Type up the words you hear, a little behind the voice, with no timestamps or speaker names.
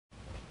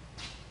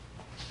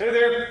Hey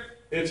there,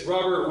 it's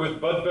Robert with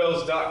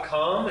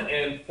budbells.com,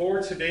 and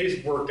for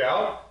today's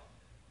workout,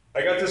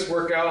 I got this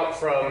workout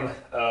from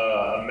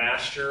a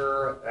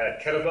master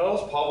at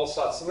Kettlebells, Pavel,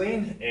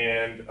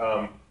 and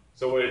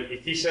so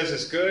if he says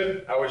it's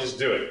good, I would just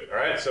do it, all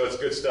right? So it's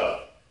good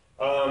stuff.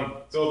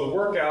 So the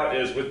workout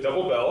is with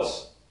double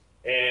bells,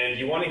 and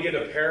you want to get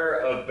a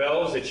pair of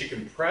bells that you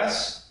can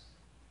press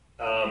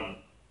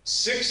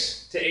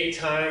 6 to 8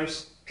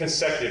 times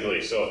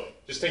consecutively. So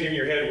just think in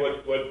your head,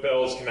 what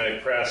bells can I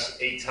press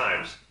 8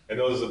 times? And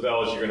those are the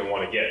bells you're going to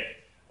want to get.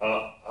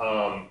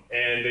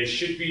 And they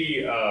should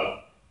be,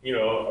 a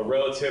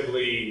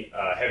relatively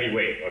heavy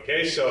weight,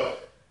 okay? So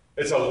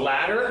it's a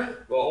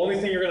ladder. The only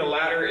thing you're going to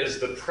ladder is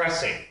the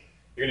pressing.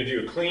 You're going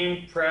to do a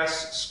clean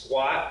press,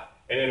 squat,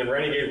 and then a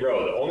renegade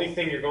row. The only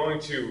thing you're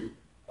going to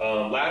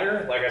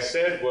ladder, like I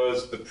said,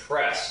 was the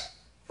press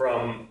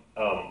from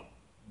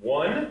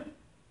 1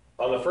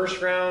 on the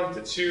first round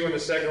to 2 on the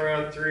second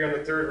round, 3 on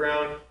the third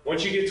round.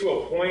 Once you get to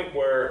a point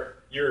where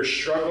you're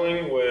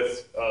struggling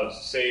with,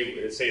 say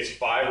it's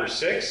 5 or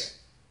 6,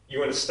 you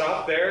want to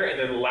stop there and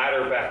then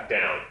ladder back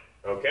down.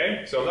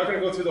 Okay, so I'm not going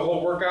to go through the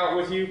whole workout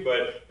with you,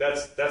 but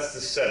that's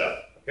the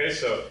setup. Okay,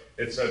 so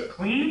it's a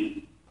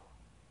clean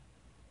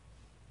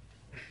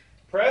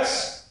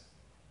press,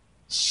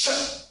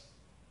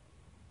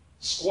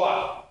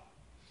 squat.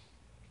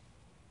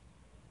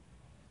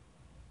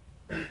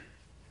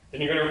 Then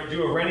you're going to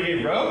do a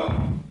renegade row,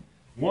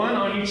 1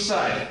 on each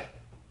side.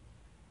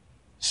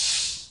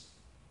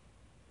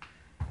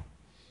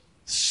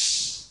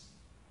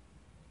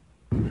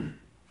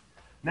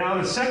 Now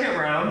in the second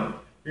round,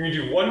 you're going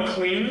to do 1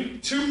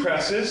 clean, 2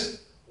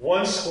 presses,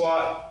 1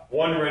 squat,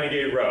 1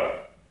 renegade row.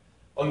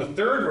 On the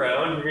third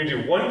round, you're going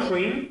to do 1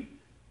 clean,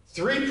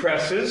 3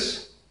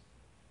 presses,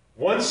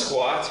 1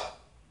 squat,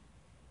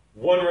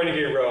 1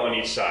 renegade row on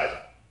each side.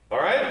 All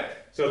right?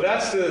 So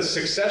that's the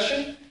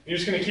succession. You're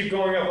just going to keep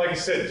going up, like I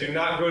said. Do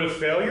not go to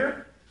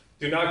failure.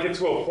 Do not get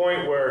to a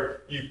point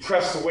where you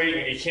press the weight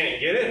and you can't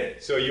get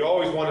it. So you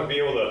always want to be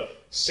able to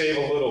save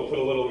a little, put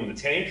a little in the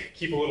tank,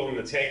 keep a little in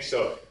the tank,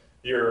 so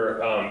you're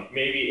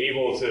maybe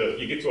able to,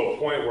 you get to a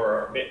point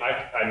where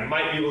I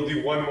might be able to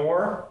do 1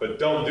 more, but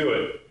don't do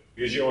it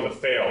because you don't want to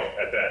fail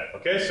at that.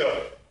 Okay,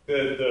 so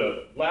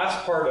the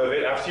last part of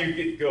it, after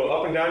you go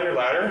up and down your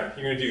ladder,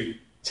 you're going to do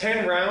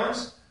 10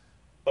 rounds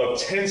of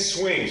 10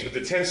 swings, but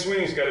the 10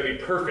 swings got to be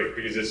perfect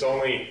because it's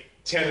only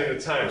 10 at a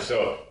time.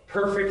 So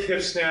perfect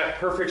hip snap,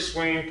 perfect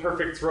swing,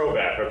 perfect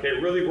throwback. Okay,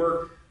 really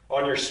work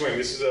on your swing.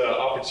 This is an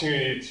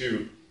opportunity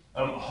to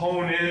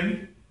hone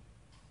in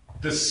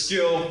the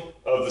skill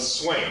of the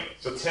swing.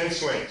 So 10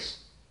 swings.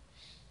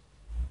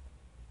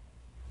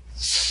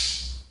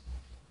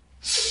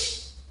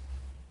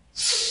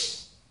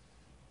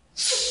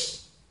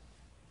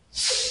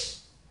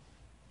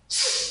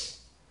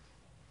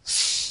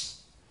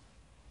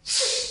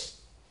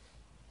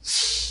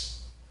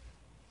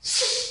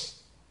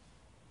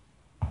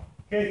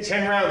 Okay,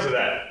 10 rounds of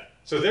that.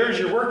 So there's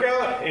your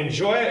workout.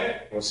 Enjoy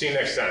it. We'll see you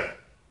next time.